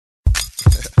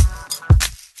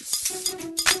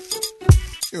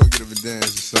You don't get up and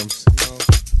dance or something, you know?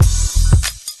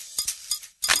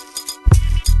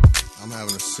 I'm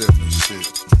having a sip and shit.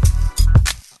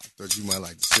 I thought you might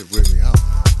like to sip with me. I don't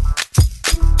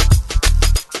know.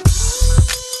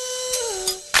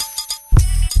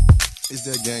 It's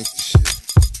that gangster shit.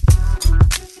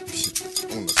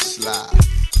 On the slide.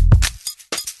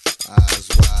 Eyes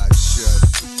wide shut.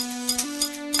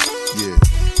 Yeah.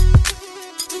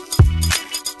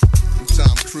 I'm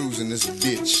Tom Cruise in this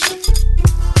bitch.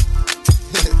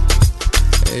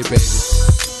 Hey baby,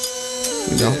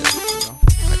 you know,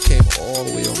 I came all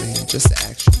the way over here just to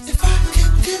ask you. If I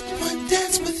could get one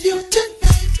dance with you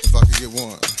tonight. If I could get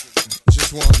one,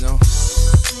 just one. No,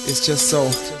 it's just so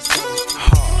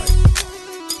hard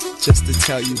just to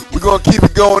tell you. We're gonna keep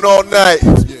it going all night.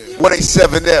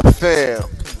 187 FM.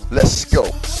 Let's go.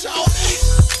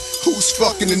 Who's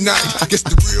fucking tonight? I guess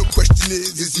the real question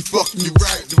is he fucking you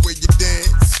right? The way you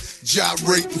dance,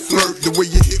 gyrate and flirt, the way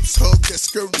your hips hug that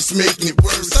skirt is making it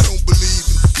worse. I don't believe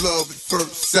in love at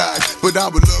first sight, but I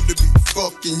would love to be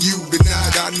fucking you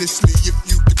tonight. Honestly, if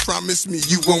you could promise me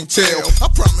you won't tell, I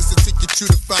promise to take you to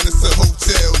the finest of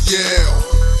hotel,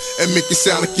 yeah. And make it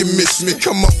sound like you miss me.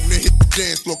 Come on and hit the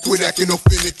dance floor, quit acting all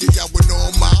finicky. I with all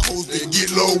my hoes that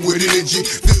get low with energy.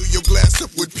 Fill your glass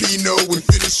up with Pinot and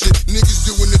finish it. Niggas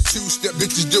doing the two-step,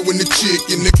 bitches doing the chick,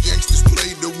 and the gangsters play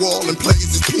the wall and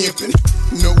plays is pimping.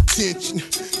 No tension,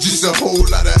 just a whole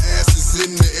lot of asses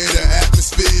in the air. The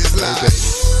atmosphere is like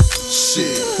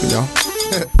shit. You know,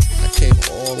 I came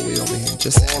all the way over here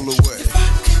just to all the ask you. way. If I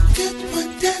could get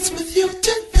one dance with you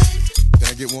tonight. Can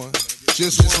I get one?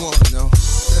 Just one. You know,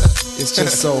 it's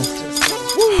just so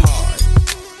hard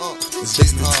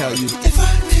just to tell you. If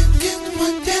I could get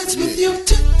one dance with you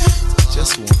tonight.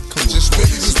 Just one, come on. Just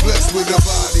baby was blessed with a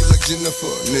body like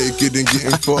Jennifer, naked and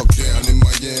getting fucked down in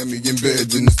Miami in bed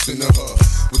in the center of her,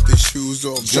 with their shoes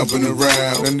off, jumping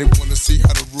around, and they wanna see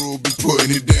how the rule be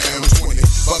putting it down. 20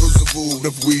 bottles of wood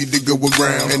of weed to go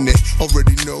around, and they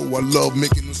already know I love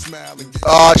making them smile and get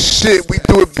Shit, we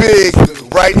do it big.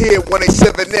 Right here,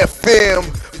 187 FM.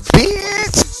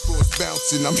 Bitch. sports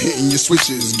bouncing. I'm hitting your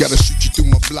switches. Gotta shoot you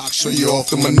through my block, show you off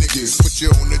to my niggas. Put you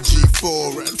on the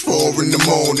G4 at 4 in the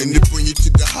morning to bring you to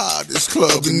the hottest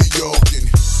club in New York. And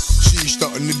she's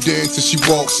starting to dance as she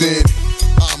walks in.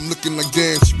 I'm looking like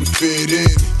damn, she would fit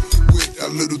in with a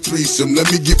little threesome.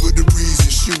 Let me give her the reason.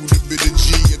 Shoot a bit of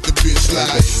G at the bitch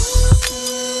like,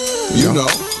 you know.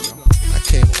 I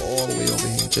came all the way over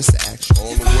here just to ask you.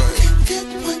 All the way. Get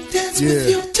one dance Yeah. with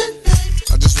you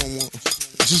tonight. I just want one.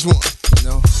 Just one. You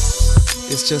know,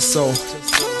 it's just so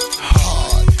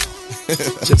hard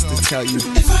just to tell you.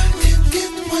 If I could get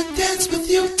one dance with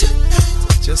you tonight.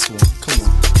 Just one, come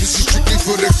on. This is strictly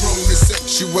for the grown and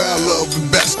sexual love and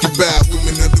basketball.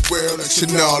 Women of the world like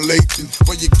Chanel Lathan.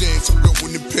 While you dance, I'm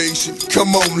going impatient.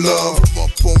 Come on, love. I'm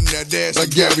up on that ass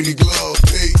like Gary the Glove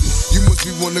Payton. You must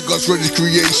be one of God's greatest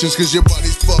creations, cause your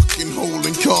body's fucking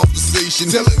holding conversation.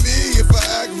 Telling me if I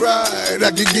act right,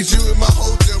 I can get you in my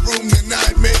hotel room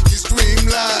tonight, make you scream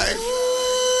like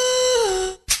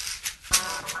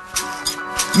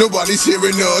nobody's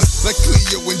hearing us. Like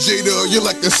Cleo and Jada, you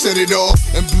like to set it off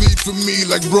and bleed for me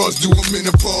like bras do a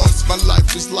menopause. My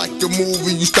life is like a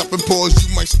movie, you stop and pause.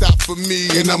 You might stop for me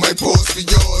and I might pause for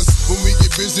yours. When we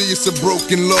get busy, it's a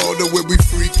broken law, the way we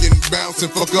freaking bounce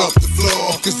and fuck up the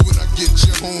floor. Cause when I get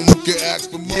you home, you can ask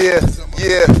for more.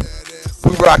 Yeah.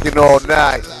 We rocking all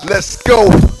night. Let's go.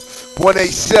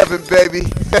 187, baby.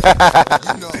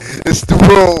 It's the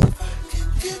rule.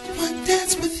 Get one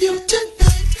dance with you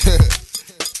tonight.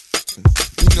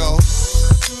 You know,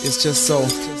 It's just so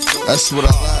that's what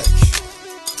I like.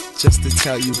 just to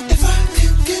tell you. If I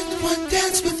could get one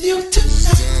dance with you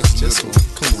tonight. Just one,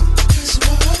 come on. That's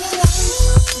what I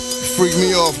like. Freak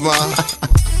me off, man.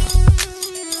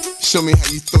 Show me how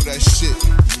you throw that shit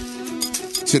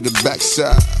to the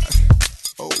backside.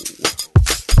 Oh.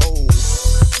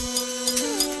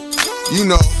 You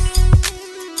know,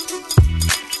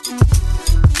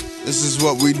 this is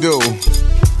what we do.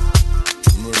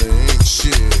 Really ain't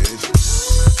shit.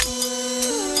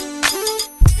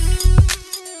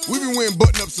 We've been wearing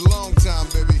button-ups a long time,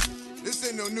 baby. This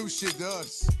ain't no new shit to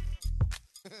us.